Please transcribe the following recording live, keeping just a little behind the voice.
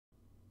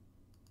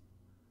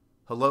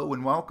Hello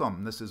and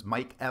welcome. This is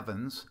Mike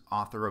Evans,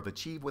 author of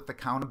Achieve with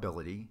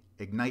Accountability,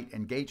 Ignite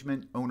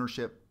Engagement,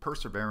 Ownership,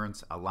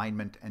 Perseverance,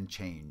 Alignment, and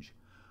Change.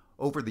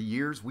 Over the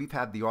years, we've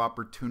had the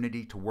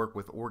opportunity to work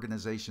with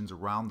organizations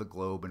around the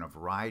globe in a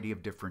variety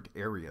of different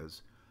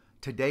areas.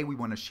 Today, we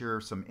want to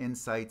share some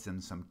insights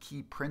and some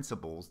key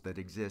principles that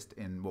exist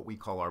in what we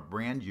call our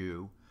brand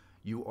you.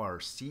 You are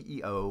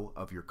CEO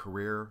of your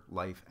career,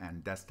 life,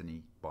 and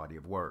destiny body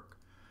of work.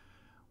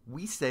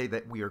 We say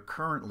that we are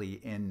currently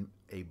in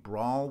a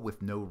brawl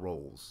with no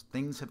roles.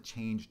 Things have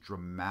changed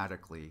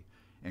dramatically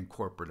in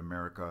corporate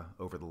America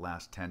over the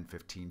last 10,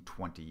 15,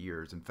 20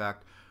 years. In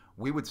fact,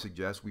 we would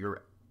suggest we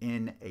are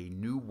in a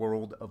new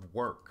world of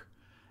work.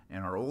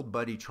 And our old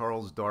buddy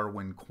Charles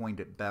Darwin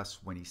coined it best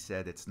when he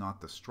said it's not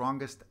the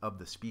strongest of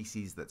the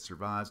species that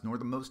survives, nor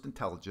the most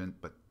intelligent,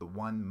 but the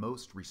one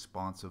most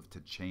responsive to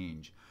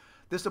change.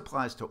 This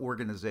applies to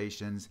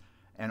organizations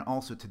and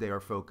also today our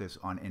focus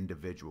on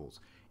individuals.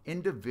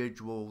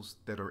 Individuals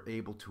that are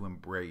able to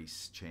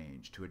embrace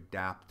change, to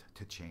adapt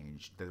to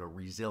change, that are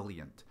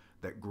resilient,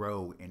 that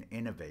grow and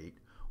innovate,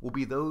 will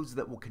be those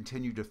that will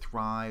continue to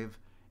thrive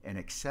and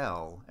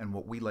excel in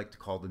what we like to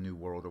call the new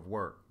world of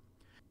work.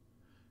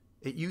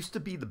 It used to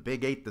be the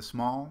big ate the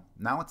small,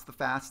 now it's the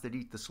fast that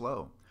eat the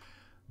slow.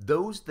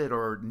 Those that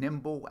are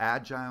nimble,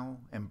 agile,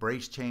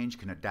 embrace change,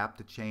 can adapt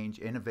to change,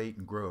 innovate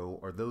and grow,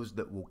 are those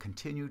that will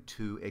continue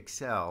to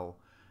excel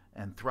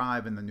and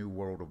thrive in the new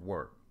world of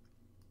work.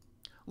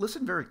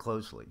 Listen very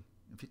closely.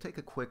 If you take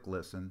a quick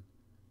listen,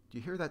 do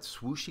you hear that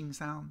swooshing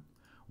sound?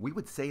 We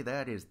would say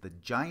that is the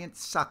giant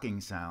sucking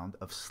sound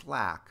of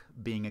slack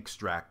being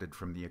extracted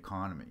from the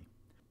economy.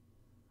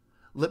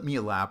 Let me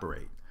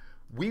elaborate.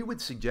 We would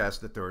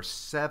suggest that there are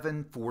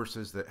 7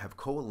 forces that have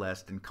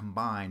coalesced and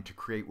combined to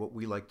create what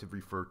we like to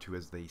refer to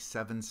as the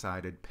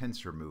 7-sided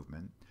pincer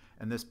movement.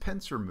 And this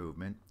pincer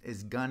movement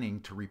is gunning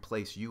to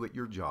replace you at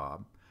your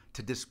job,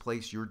 to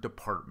displace your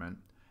department,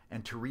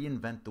 and to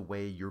reinvent the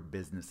way your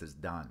business is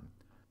done.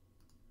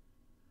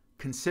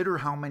 Consider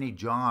how many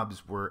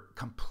jobs were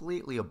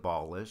completely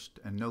abolished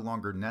and no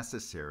longer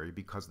necessary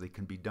because they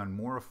can be done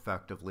more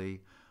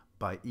effectively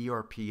by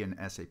ERP and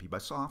SAP, by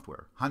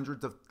software.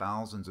 Hundreds of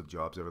thousands of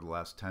jobs over the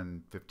last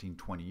 10, 15,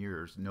 20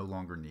 years no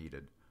longer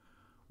needed.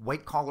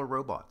 White-collar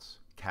robots,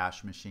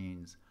 cash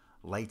machines,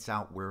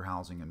 lights-out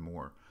warehousing, and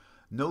more.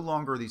 No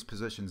longer are these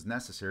positions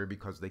necessary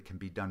because they can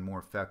be done more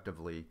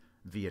effectively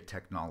via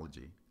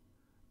technology.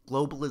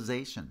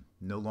 Globalization.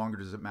 No longer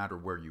does it matter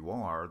where you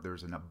are.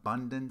 There's an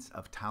abundance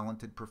of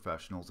talented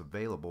professionals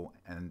available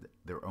and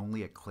they're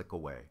only a click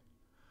away.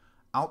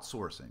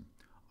 Outsourcing.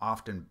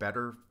 Often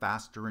better,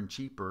 faster, and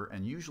cheaper,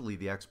 and usually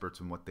the experts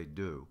in what they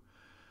do.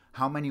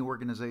 How many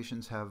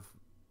organizations have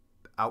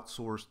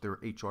outsourced their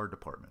HR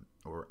department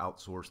or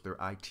outsourced their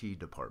IT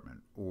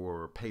department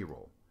or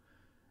payroll?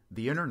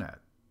 The internet.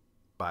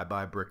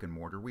 Bye-bye brick and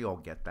mortar. We all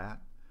get that.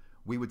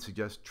 We would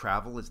suggest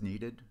travel is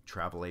needed.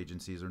 Travel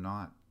agencies are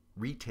not.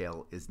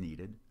 Retail is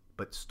needed,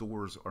 but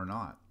stores are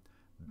not.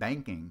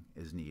 Banking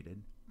is needed,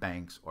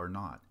 banks are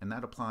not. And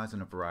that applies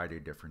in a variety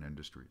of different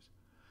industries.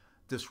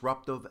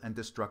 Disruptive and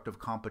destructive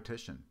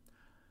competition.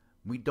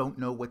 We don't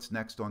know what's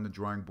next on the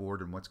drawing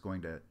board and what's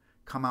going to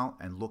come out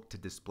and look to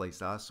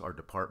displace us, our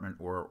department,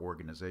 or our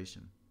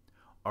organization.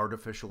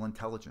 Artificial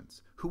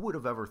intelligence. Who would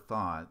have ever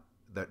thought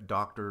that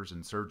doctors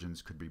and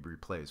surgeons could be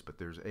replaced? But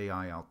there's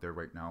AI out there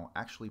right now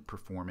actually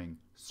performing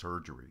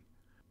surgery.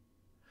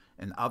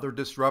 And other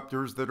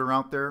disruptors that are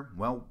out there,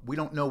 well, we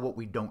don't know what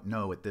we don't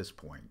know at this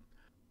point.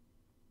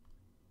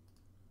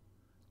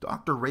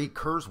 Dr. Ray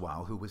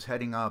Kurzweil, who was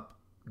heading up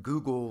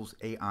Google's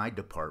AI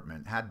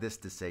department, had this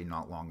to say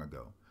not long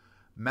ago.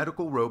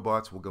 Medical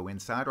robots will go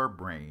inside our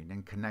brain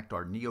and connect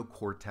our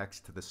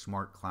neocortex to the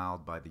smart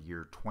cloud by the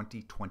year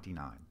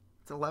 2029.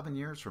 It's 11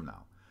 years from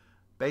now.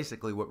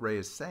 Basically, what Ray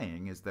is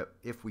saying is that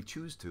if we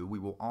choose to, we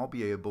will all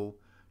be able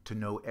to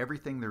know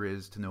everything there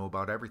is to know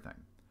about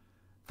everything.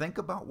 Think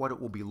about what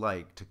it will be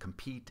like to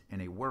compete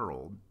in a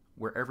world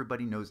where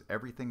everybody knows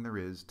everything there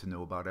is to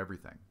know about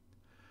everything.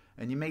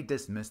 And you may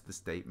dismiss the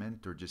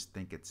statement or just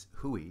think it's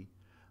hooey,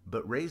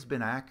 but Ray's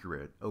been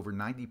accurate over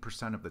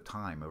 90% of the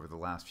time over the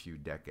last few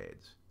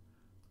decades.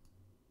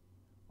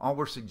 All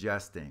we're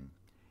suggesting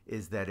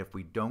is that if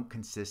we don't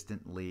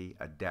consistently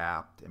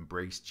adapt,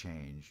 embrace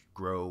change,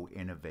 grow,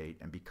 innovate,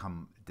 and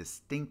become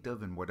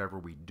distinctive in whatever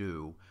we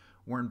do,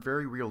 we're in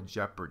very real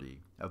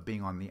jeopardy of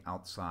being on the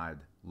outside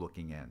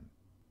looking in.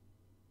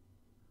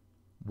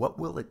 What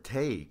will it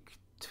take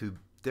to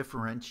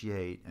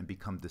differentiate and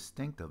become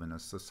distinctive in a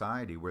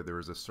society where there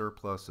is a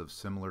surplus of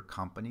similar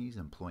companies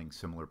employing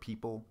similar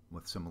people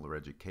with similar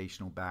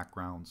educational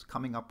backgrounds,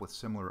 coming up with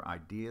similar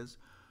ideas,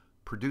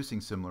 producing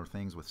similar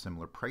things with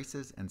similar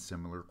prices and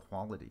similar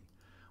quality?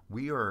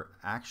 We are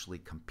actually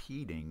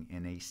competing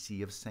in a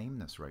sea of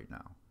sameness right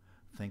now.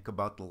 Think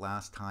about the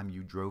last time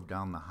you drove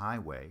down the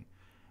highway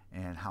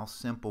and how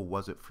simple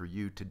was it for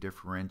you to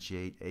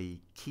differentiate a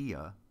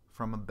Kia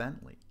from a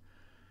Bentley?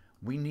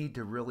 We need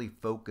to really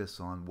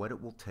focus on what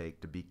it will take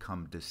to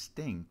become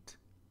distinct,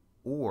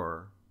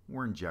 or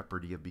we're in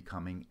jeopardy of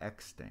becoming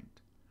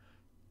extinct.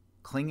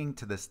 Clinging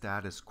to the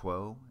status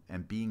quo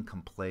and being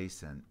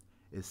complacent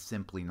is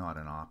simply not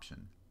an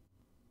option.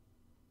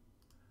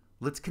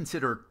 Let's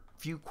consider a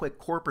few quick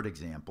corporate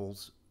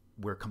examples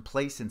where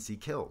complacency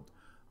killed.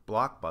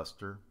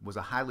 Blockbuster was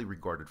a highly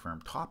regarded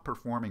firm, top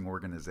performing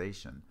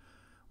organization.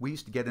 We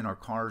used to get in our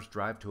cars,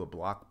 drive to a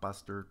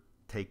Blockbuster,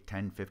 take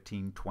 10,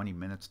 15, 20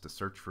 minutes to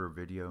search for a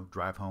video,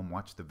 drive home,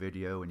 watch the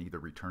video, and either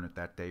return it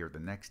that day or the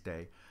next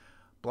day.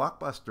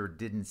 Blockbuster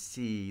didn't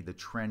see the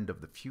trend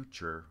of the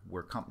future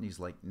where companies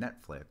like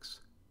Netflix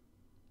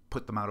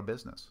put them out of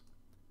business.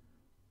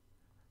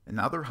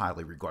 Another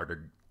highly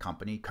regarded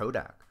company,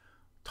 Kodak,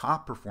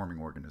 top performing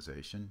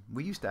organization.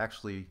 We used to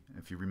actually,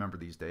 if you remember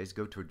these days,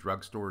 go to a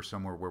drugstore or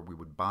somewhere where we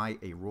would buy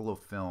a roll of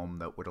film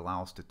that would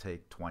allow us to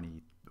take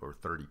 20 or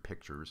 30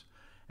 pictures.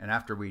 And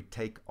after we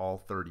take all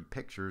 30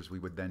 pictures, we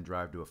would then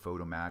drive to a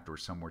photomat or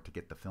somewhere to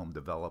get the film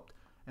developed,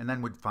 and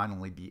then would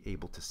finally be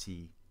able to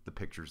see the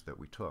pictures that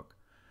we took.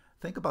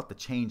 Think about the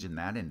change in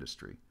that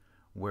industry,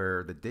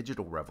 where the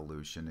digital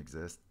revolution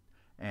exists,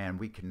 and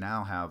we can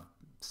now have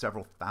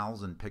several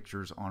thousand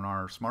pictures on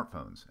our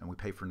smartphones, and we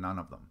pay for none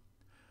of them.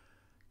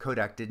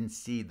 Kodak didn't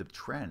see the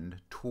trend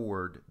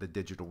toward the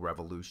digital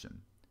revolution.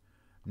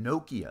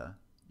 Nokia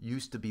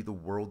used to be the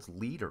world's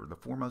leader, the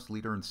foremost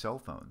leader in cell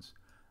phones.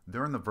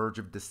 They're on the verge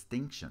of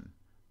distinction.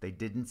 They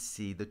didn't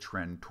see the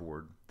trend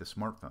toward the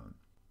smartphone.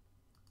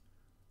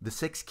 The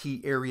 6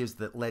 key areas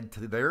that led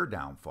to their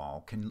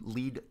downfall can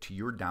lead to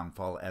your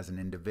downfall as an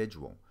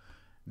individual.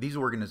 These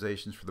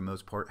organizations, for the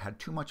most part, had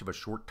too much of a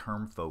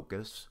short-term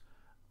focus,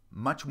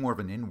 much more of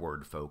an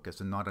inward focus,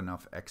 and not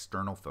enough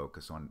external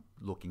focus on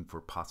looking for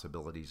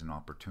possibilities and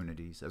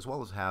opportunities, as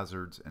well as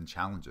hazards and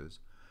challenges.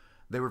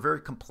 They were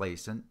very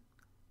complacent,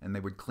 and they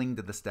would cling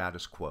to the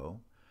status quo.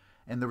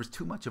 And there was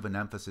too much of an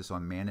emphasis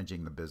on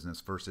managing the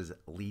business versus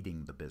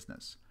leading the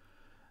business.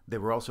 They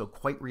were also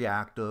quite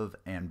reactive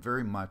and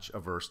very much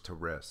averse to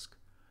risk.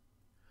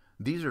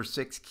 These are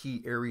 6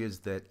 key areas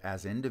that,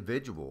 as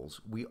individuals,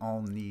 we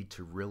all need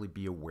to really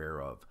be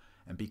aware of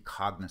and be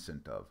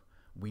cognizant of.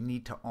 We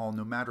need to all,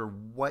 no matter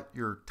what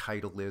your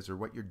title is or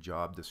what your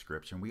job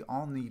description, we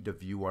all need to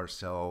view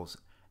ourselves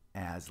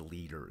as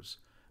leaders,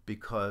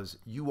 because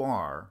you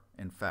are,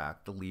 in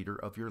fact, the leader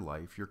of your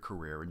life, your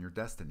career, and your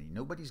destiny.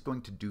 Nobody's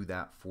going to do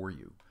that for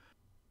you.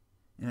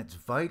 And it's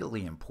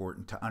vitally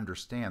important to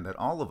understand that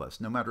all of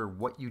us, no matter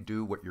what you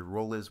do, what your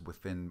role is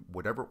within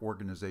whatever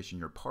organization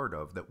you're part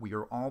of, that we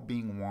are all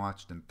being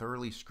watched and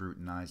thoroughly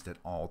scrutinized at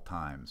all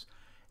times.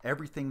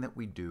 Everything that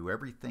we do,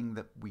 everything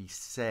that we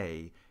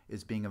say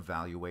is being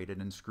evaluated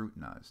and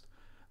scrutinized.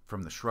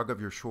 From the shrug of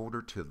your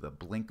shoulder to the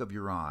blink of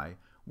your eye,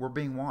 we're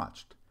being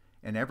watched.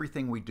 And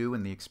everything we do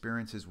and the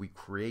experiences we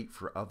create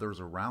for others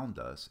around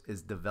us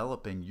is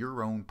developing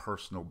your own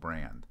personal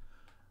brand.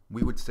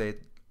 We would say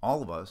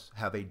all of us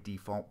have a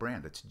default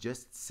brand. It's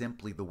just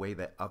simply the way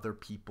that other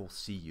people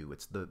see you.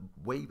 It's the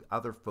way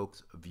other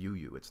folks view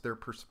you. It's their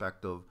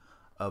perspective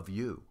of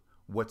you.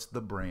 What's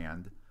the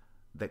brand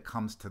that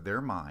comes to their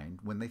mind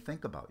when they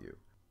think about you?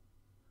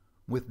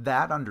 With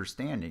that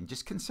understanding,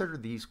 just consider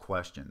these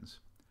questions.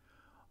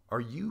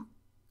 Are you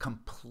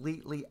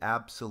completely,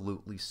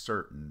 absolutely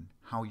certain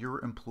how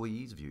your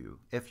employees view you,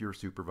 if you're a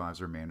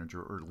supervisor,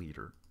 manager, or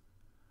leader?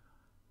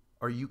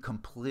 Are you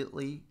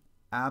completely,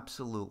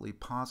 absolutely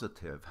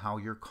positive how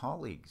your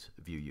colleagues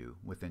view you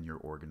within your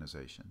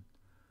organization?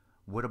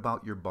 What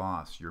about your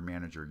boss, your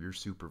manager, your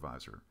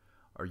supervisor?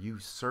 Are you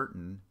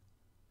certain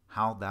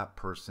how that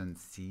person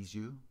sees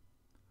you?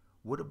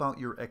 What about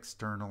your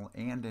external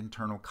and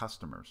internal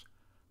customers?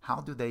 How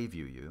do they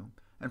view you?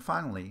 And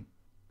finally,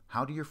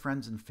 how do your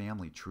friends and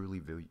family truly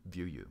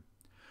view you?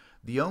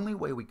 The only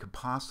way we could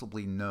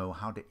possibly know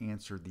how to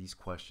answer these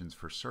questions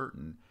for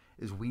certain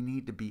is we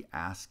need to be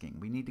asking.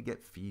 We need to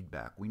get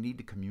feedback. We need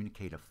to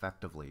communicate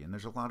effectively. And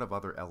there's a lot of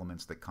other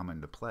elements that come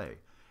into play.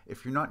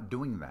 If you're not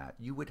doing that,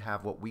 you would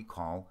have what we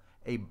call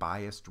a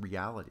biased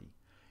reality.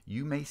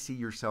 You may see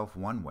yourself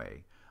one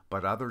way,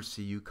 but others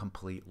see you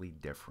completely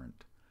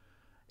different.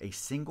 A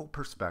single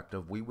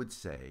perspective, we would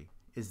say,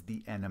 is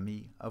the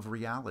enemy of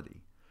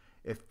reality.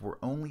 If we're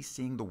only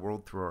seeing the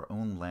world through our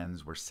own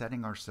lens, we're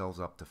setting ourselves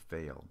up to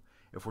fail.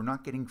 If we're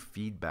not getting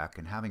feedback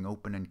and having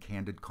open and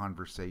candid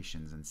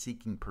conversations and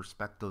seeking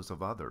perspectives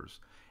of others,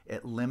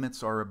 it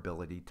limits our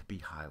ability to be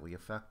highly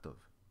effective.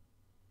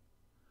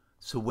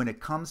 So when it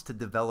comes to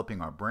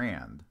developing our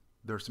brand,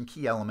 there are some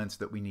key elements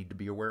that we need to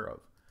be aware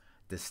of.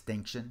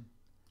 Distinction,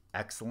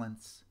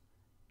 excellence,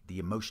 the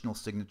emotional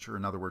signature.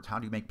 In other words, how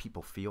do you make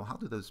people feel? How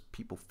do those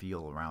people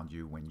feel around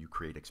you when you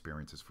create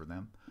experiences for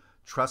them?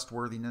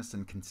 Trustworthiness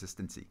and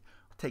consistency.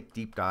 We'll take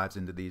deep dives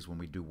into these when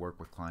we do work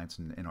with clients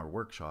in our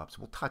workshops.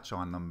 We'll touch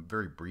on them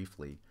very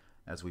briefly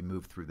as we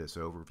move through this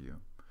overview.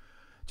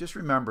 Just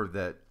remember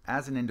that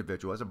as an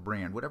individual, as a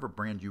brand, whatever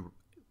brand you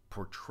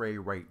portray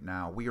right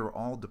now, we are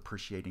all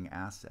depreciating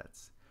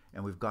assets.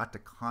 And we've got to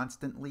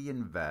constantly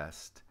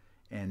invest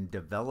in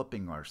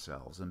developing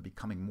ourselves and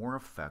becoming more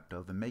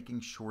effective and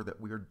making sure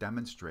that we are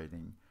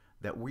demonstrating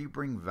that we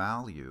bring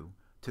value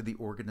to the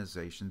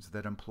organizations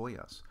that employ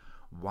us.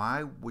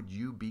 Why would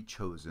you be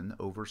chosen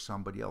over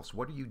somebody else?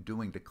 What are you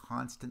doing to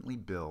constantly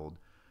build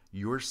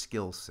your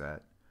skill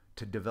set,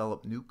 to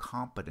develop new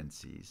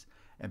competencies,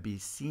 and be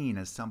seen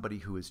as somebody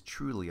who is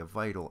truly a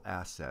vital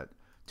asset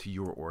to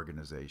your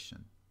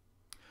organization?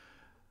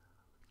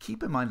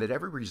 Keep in mind that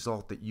every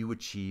result that you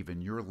achieve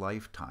in your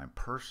lifetime,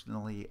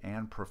 personally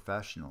and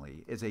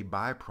professionally, is a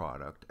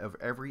byproduct of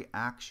every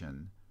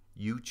action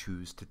you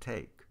choose to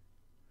take.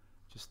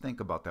 Just think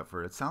about that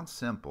for it. It sounds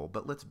simple,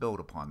 but let's build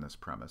upon this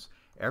premise.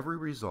 Every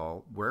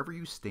result, wherever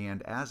you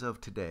stand as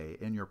of today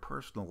in your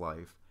personal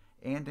life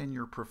and in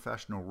your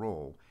professional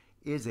role,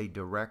 is a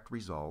direct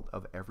result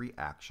of every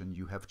action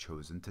you have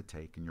chosen to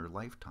take in your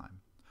lifetime.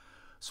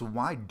 So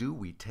why do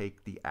we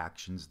take the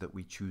actions that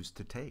we choose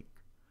to take?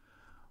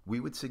 We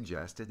would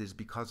suggest it is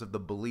because of the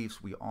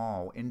beliefs we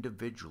all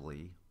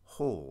individually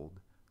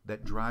hold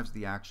that drives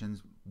the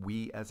actions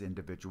we as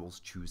individuals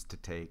choose to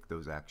take.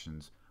 Those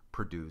actions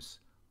produce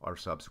our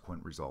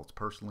subsequent results,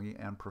 personally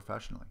and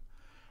professionally.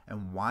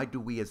 And why do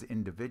we as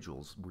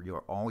individuals, we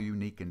are all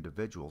unique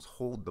individuals,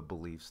 hold the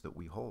beliefs that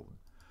we hold?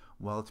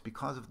 Well, it's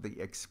because of the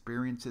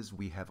experiences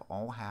we have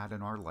all had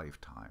in our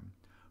lifetime,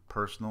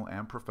 personal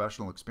and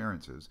professional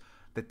experiences,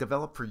 that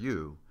develop for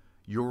you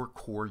your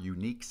core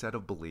unique set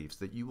of beliefs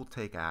that you will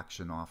take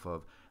action off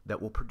of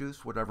that will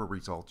produce whatever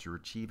results you're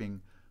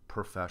achieving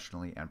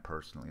professionally and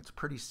personally. It's a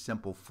pretty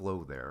simple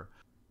flow there.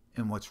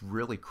 And what's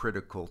really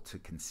critical to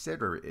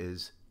consider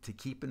is to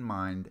keep in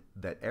mind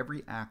that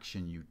every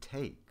action you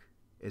take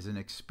is an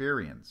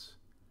experience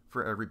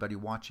for everybody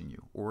watching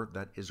you or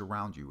that is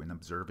around you and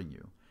observing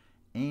you.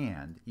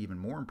 And even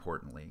more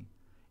importantly,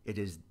 it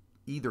is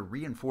either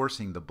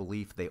reinforcing the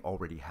belief they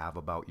already have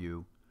about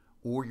you,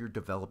 or you're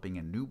developing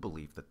a new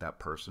belief that that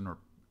person or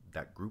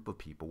that group of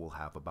people will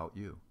have about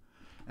you.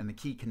 And the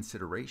key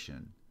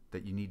consideration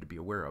that you need to be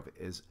aware of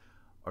is,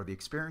 are the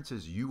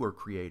experiences you are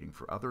creating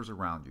for others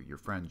around you, your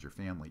friends, your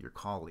family, your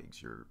colleagues,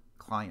 your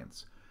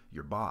clients,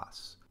 your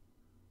boss,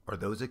 are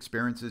those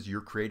experiences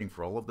you're creating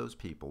for all of those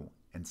people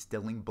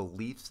instilling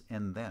beliefs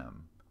in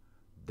them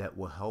that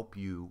will help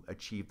you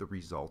achieve the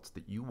results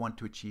that you want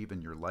to achieve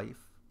in your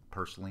life,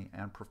 personally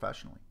and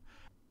professionally?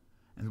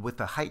 And with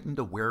the heightened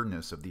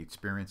awareness of the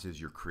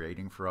experiences you're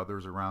creating for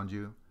others around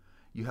you,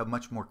 you have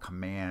much more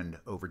command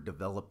over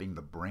developing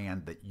the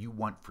brand that you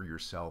want for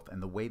yourself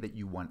and the way that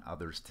you want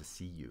others to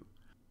see you.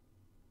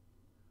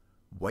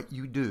 What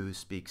you do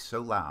speaks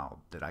so loud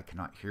that I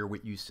cannot hear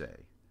what you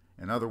say.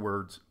 In other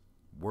words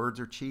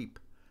are cheap.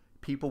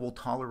 People will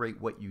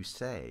tolerate what you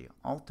say.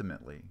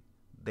 Ultimately,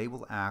 they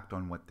will act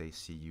on what they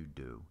see you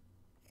do.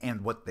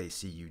 And what they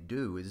see you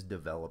do is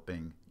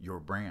developing your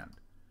brand.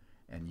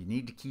 And you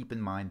need to keep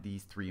in mind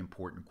these three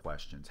important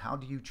questions. How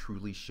do you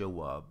truly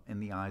show up in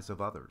the eyes of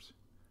others?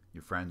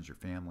 Your friends, your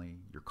family,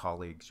 your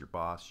colleagues, your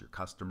boss, your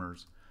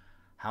customers.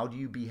 How do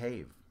you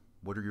behave?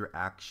 What are your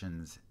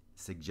actions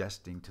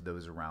suggesting to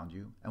those around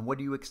you? And what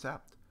do you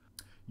accept?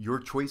 Your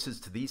choices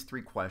to these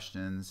three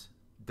questions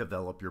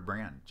develop your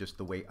brand, just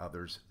the way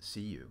others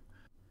see you.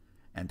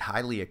 And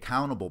highly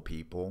accountable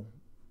people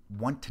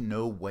want to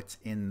know what's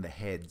in the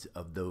heads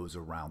of those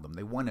around them.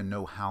 They want to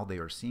know how they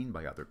are seen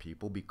by other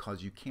people,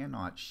 because you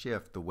cannot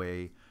shift the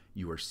way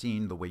you are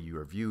seen, the way you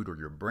are viewed, or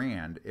your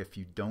brand if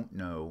you don't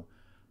know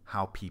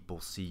how people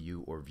see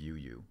you or view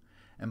you.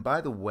 And by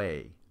the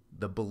way,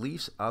 the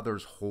beliefs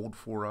others hold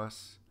for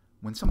us,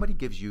 when somebody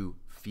gives you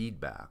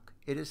feedback,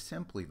 it is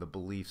simply the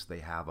beliefs they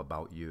have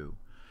about you.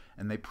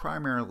 And they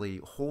primarily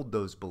hold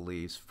those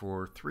beliefs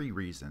for three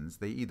reasons.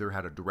 They either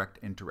had a direct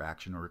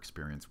interaction or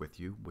experience with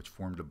you, which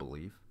formed a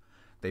belief.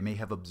 They may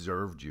have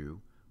observed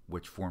you,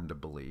 which formed a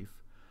belief.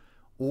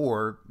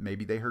 Or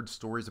maybe they heard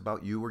stories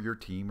about you or your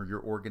team or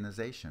your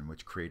organization,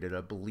 which created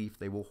a belief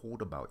they will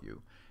hold about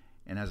you.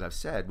 And as I've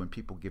said, when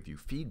people give you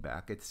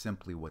feedback, it's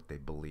simply what they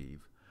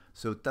believe.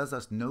 So it does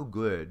us no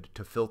good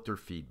to filter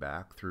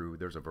feedback through,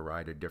 there's a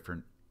variety of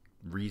different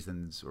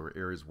reasons or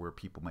areas where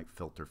people might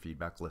filter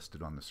feedback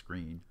listed on the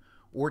screen,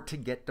 or to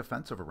get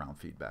defensive around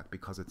feedback,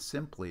 because it's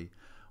simply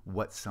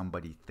what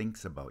somebody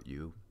thinks about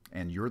you,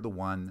 and you're the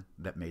one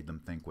that made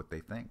them think what they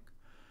think.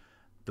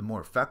 The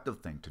more effective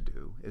thing to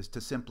do is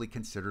to simply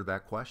consider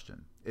that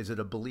question. Is it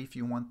a belief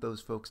you want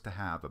those folks to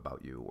have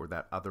about you, or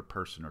that other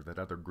person or that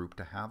other group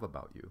to have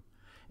about you?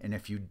 And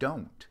if you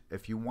don't,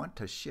 if you want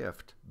to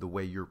shift the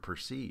way you're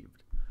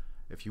perceived,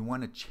 if you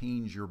want to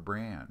change your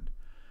brand,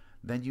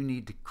 then you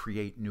need to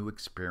create new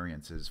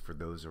experiences for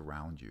those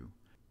around you.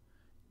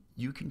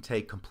 You can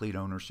take complete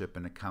ownership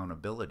and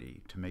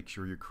accountability to make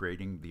sure you're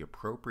creating the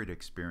appropriate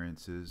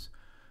experiences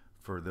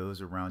for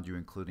those around you,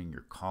 including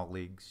your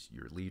colleagues,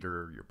 your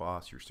leader, your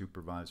boss, your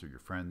supervisor, your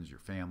friends, your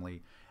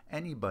family,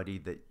 anybody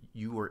that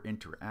you are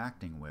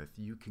interacting with.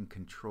 You can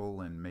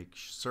control and make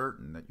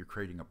certain that you're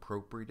creating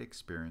appropriate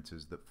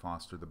experiences that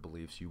foster the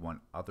beliefs you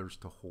want others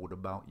to hold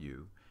about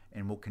you,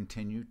 and will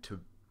continue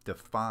to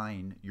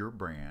define your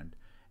brand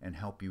and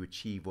help you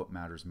achieve what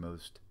matters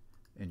most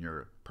in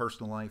your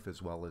personal life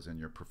as well as in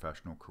your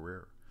professional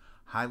career.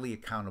 Highly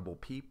accountable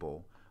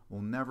people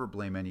will never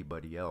blame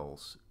anybody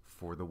else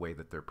for the way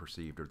that they're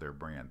perceived or their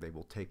brand. They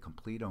will take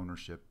complete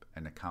ownership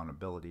and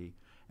accountability,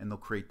 and they'll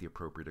create the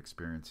appropriate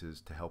experiences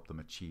to help them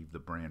achieve the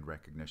brand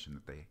recognition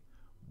that they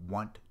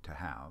want to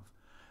have.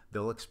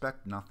 They'll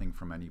expect nothing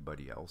from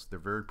anybody else. They're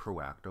very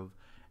proactive,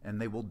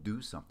 and they will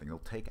do something. They'll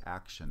take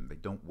action. They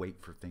don't wait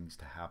for things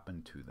to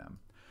happen to them.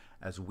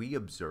 As we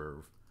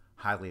observe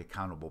highly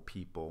accountable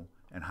people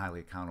and highly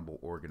accountable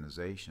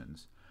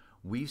organizations,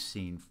 we've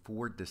seen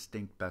 4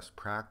 distinct best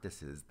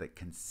practices that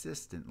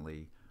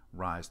consistently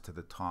rise to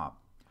the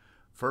top.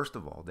 First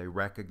of all, they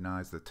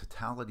recognize the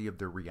totality of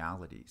their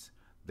realities.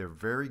 They're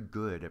very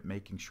good at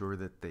making sure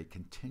that they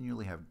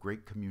continually have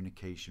great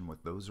communication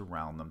with those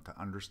around them to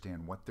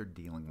understand what they're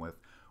dealing with,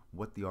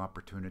 what the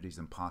opportunities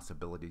and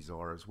possibilities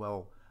are, as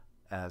well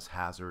as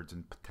hazards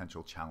and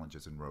potential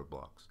challenges and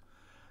roadblocks.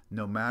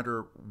 No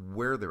matter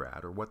where they're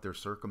at or what their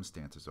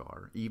circumstances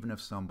are, even if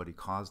somebody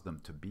caused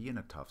them to be in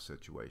a tough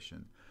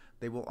situation,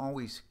 they will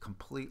always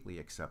completely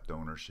accept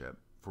ownership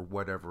for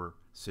whatever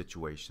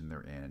situation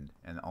they're in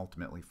and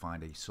ultimately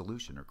find a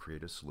solution or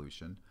create a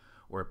solution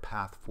or a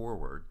path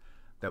forward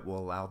that will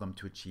allow them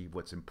to achieve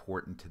what's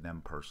important to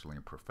them personally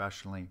and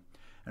professionally.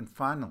 And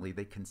finally,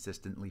 they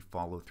consistently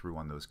follow through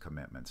on those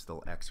commitments.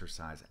 They'll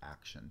exercise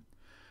action.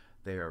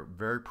 They are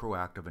very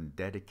proactive and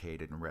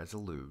dedicated and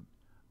resolute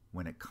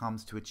when it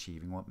comes to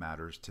achieving what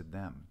matters to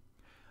them.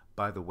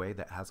 By the way,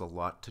 that has a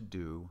lot to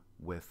do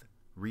with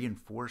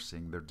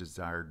reinforcing their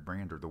desired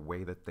brand or the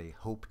way that they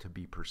hope to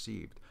be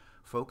perceived.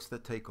 Folks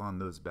that take on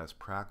those best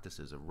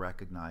practices of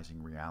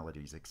recognizing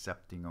realities,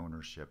 accepting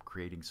ownership,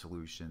 creating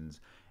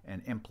solutions,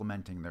 and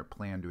implementing their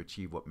plan to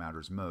achieve what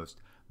matters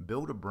most,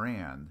 build a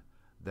brand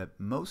that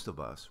most of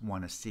us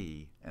want to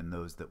see and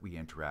those that we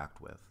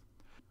interact with.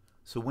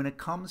 So when it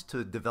comes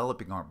to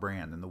developing our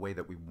brand and the way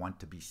that we want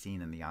to be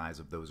seen in the eyes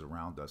of those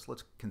around us,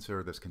 let's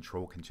consider this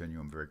control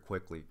continuum very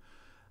quickly.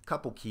 A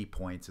couple key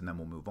points and then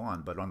we'll move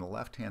on. But on the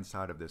left-hand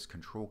side of this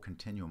control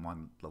continuum,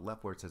 on the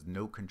left where it says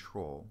no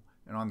control,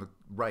 and on the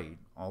right,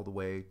 all the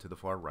way to the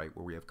far right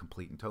where we have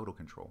complete and total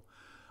control.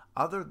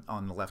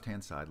 On the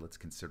left-hand side, let's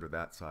consider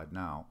that side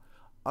now.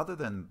 Other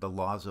than the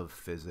laws of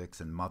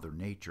physics and Mother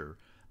Nature,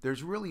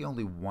 there's really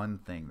only one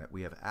thing that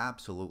we have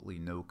absolutely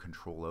no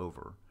control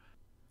over,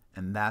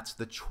 and that's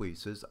the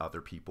choices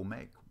other people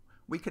make.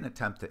 We can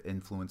attempt to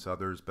influence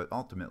others, but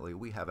ultimately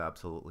we have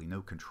absolutely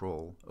no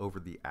control over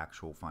the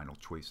actual final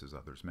choices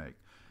others make.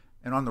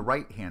 And on the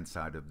right-hand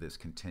side of this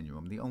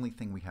continuum, the only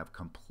thing we have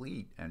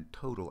complete and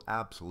total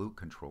absolute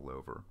control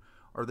over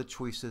are the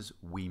choices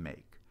we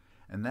make.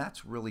 And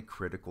that's really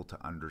critical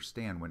to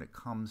understand when it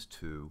comes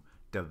to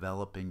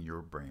developing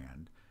your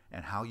brand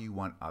and how you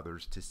want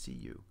others to see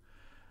you.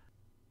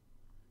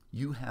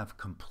 You have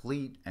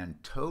complete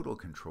and total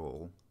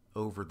control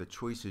over the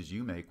choices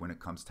you make when it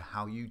comes to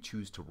how you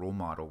choose to role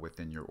model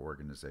within your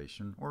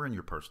organization or in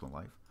your personal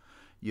life.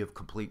 You have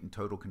complete and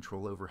total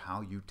control over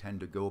how you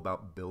tend to go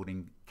about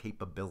building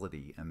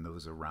capability in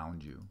those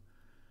around you.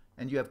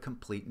 And you have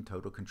complete and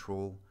total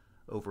control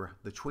over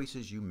the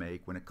choices you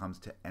make when it comes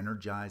to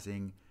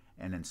energizing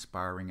and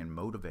inspiring and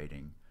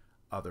motivating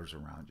others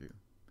around you.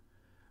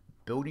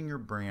 Building your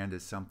brand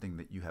is something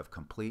that you have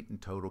complete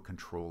and total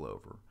control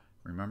over.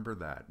 Remember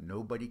that.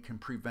 Nobody can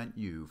prevent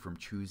you from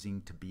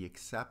choosing to be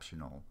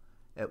exceptional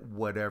at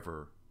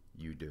whatever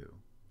you do.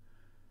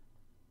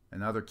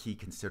 Another key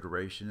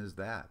consideration is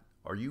that,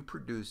 are you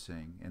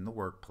producing in the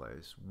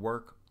workplace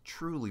work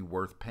truly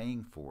worth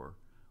paying for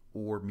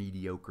or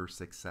mediocre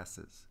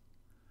successes?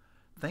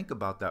 Think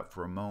about that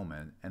for a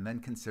moment and then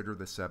consider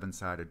the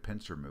 7-sided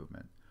pincer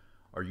movement.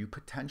 Are you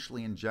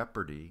potentially in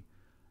jeopardy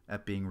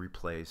at being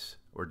replaced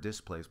or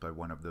displaced by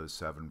one of those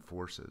 7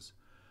 forces?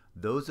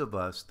 Those of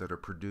us that are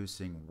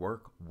producing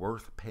work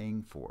worth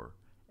paying for,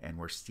 and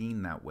we're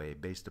seen that way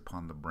based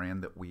upon the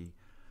brand that we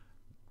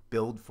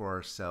build for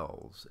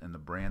ourselves and the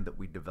brand that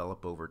we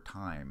develop over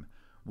time,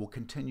 will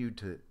continue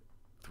to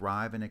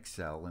thrive and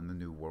excel in the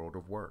new world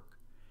of work.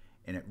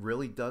 And it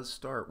really does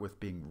start with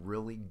being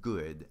really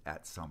good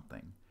at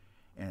something.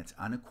 And it's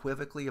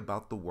unequivocally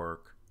about the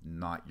work,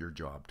 not your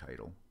job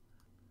title.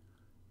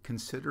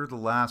 Consider the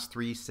last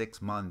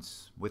 3-6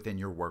 months within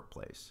your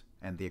workplace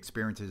and the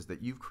experiences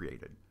that you've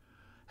created.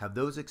 Have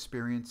those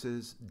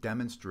experiences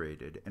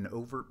demonstrated an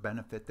overt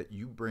benefit that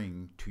you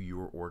bring to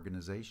your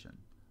organization?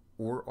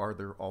 Or are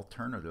there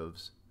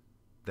alternatives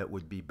that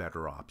would be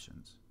better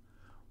options?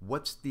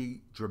 What's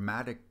the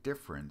dramatic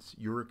difference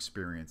your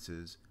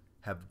experiences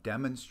have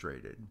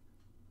demonstrated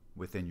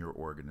within your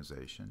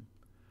organization?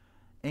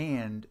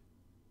 And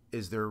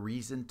is there a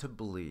reason to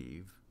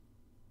believe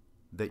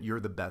that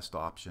you're the best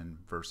option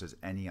versus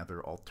any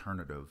other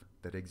alternative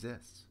that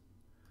exists?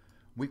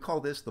 We call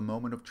this the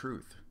moment of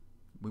truth.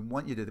 We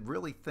want you to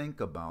really think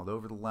about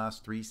over the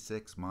last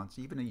 3-6 months,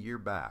 even a year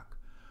back,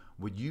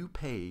 would you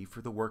pay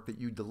for the work that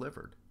you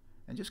delivered?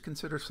 And just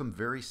consider some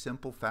very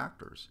simple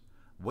factors.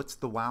 What's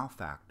the wow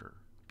factor?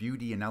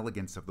 Beauty and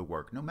elegance of the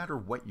work, no matter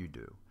what you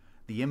do.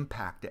 The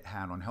impact it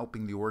had on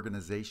helping the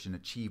organization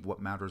achieve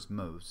what matters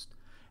most.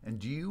 And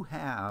do you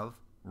have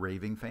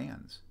raving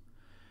fans?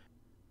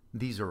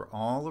 These are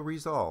all a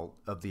result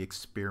of the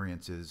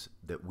experiences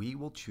that we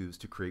will choose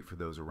to create for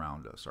those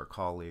around us, our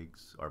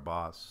colleagues, our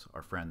boss,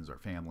 our friends, our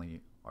family,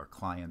 our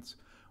clients.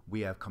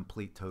 We have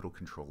complete total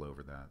control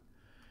over that.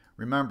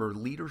 Remember,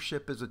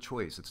 leadership is a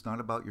choice. It's not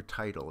about your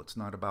title. It's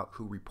not about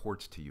who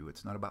reports to you.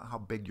 It's not about how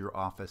big your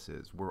office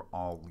is. We're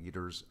all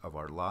leaders of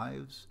our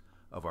lives,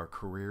 of our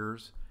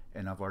careers,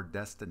 and of our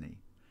destiny.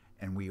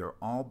 And we are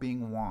all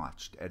being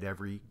watched at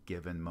every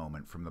given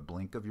moment. From the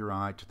blink of your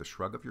eye to the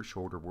shrug of your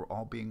shoulder, we're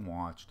all being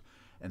watched.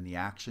 And the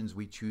actions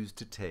we choose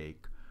to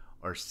take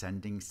are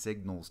sending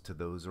signals to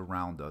those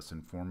around us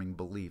and forming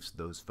beliefs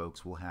those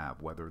folks will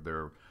have, whether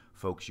they're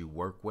folks you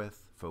work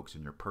with, folks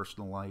in your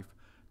personal life,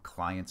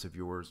 clients of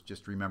yours.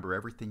 Just remember,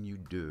 everything you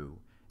do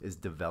is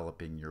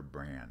developing your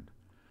brand.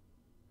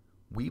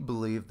 We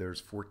believe there's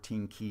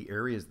 14 key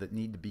areas that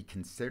need to be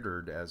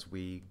considered as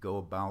we go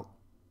about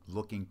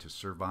looking to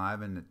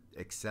survive and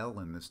excel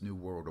in this new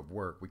world of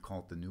work. We call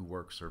it the New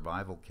Work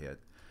Survival Kit.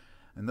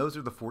 And those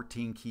are the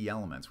 14 key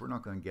elements. We're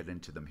not going to get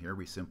into them here.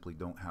 We simply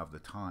don't have the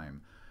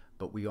time.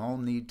 But we all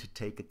need to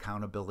take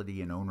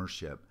accountability and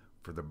ownership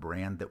for the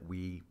brand that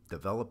we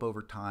develop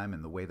over time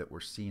and the way that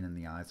we're seen in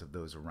the eyes of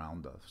those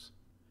around us.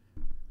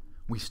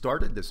 We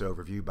started this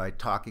overview by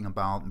talking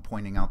about and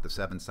pointing out the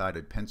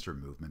seven-sided pincer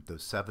movement,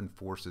 those seven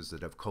forces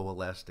that have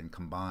coalesced and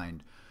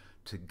combined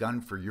to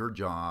gun for your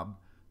job,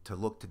 to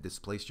look to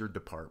displace your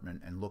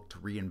department, and look to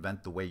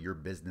reinvent the way your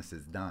business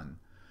is done.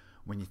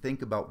 When you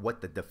think about what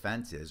the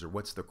defense is, or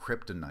what's the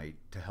kryptonite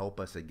to help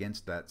us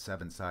against that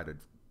seven-sided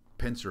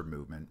pincer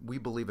movement, we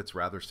believe it's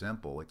rather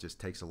simple. It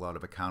just takes a lot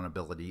of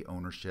accountability,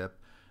 ownership,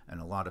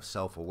 and a lot of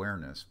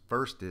self-awareness.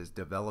 First is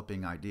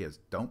developing ideas.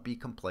 Don't be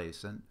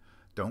complacent.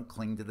 Don't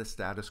cling to the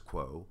status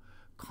quo.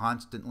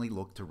 Constantly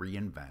look to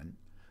reinvent.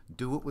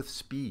 Do it with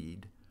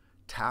speed.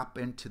 Tap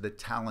into the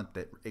talent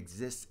that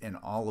exists in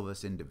all of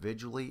us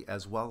individually,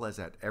 as well as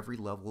at every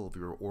level of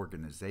your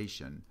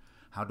organization.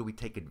 How do we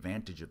take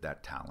advantage of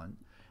that talent?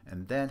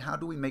 And then how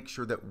do we make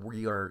sure that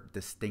we are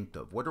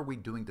distinctive? What are we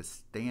doing to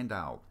stand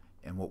out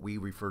in what we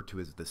refer to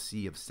as the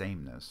sea of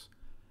sameness?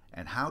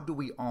 And how do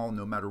we all,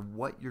 no matter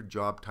what your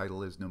job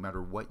title is, no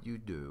matter what you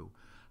do,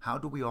 how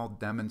do we all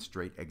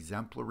demonstrate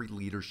exemplary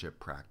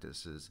leadership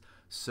practices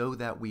so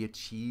that we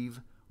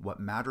achieve what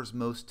matters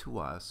most to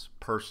us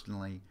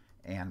personally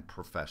and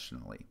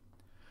professionally?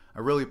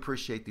 I really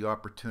appreciate the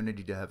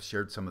opportunity to have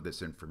shared some of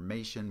this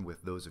information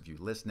with those of you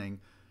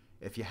listening.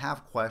 If you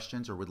have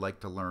questions or would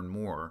like to learn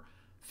more,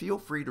 feel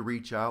free to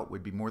reach out.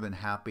 We'd be more than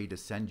happy to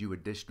send you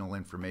additional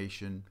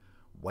information,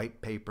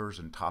 white papers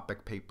and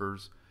topic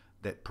papers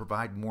that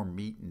provide more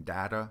meat and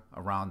data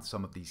around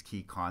some of these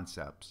key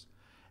concepts,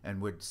 and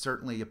would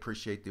certainly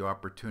appreciate the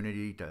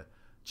opportunity to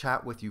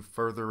chat with you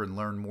further and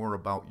learn more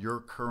about your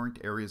current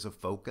areas of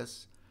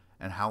focus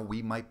and how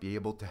we might be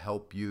able to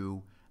help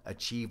you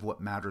achieve what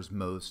matters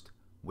most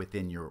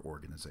within your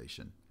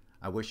organization.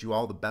 I wish you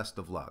all the best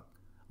of luck.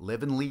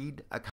 Live and lead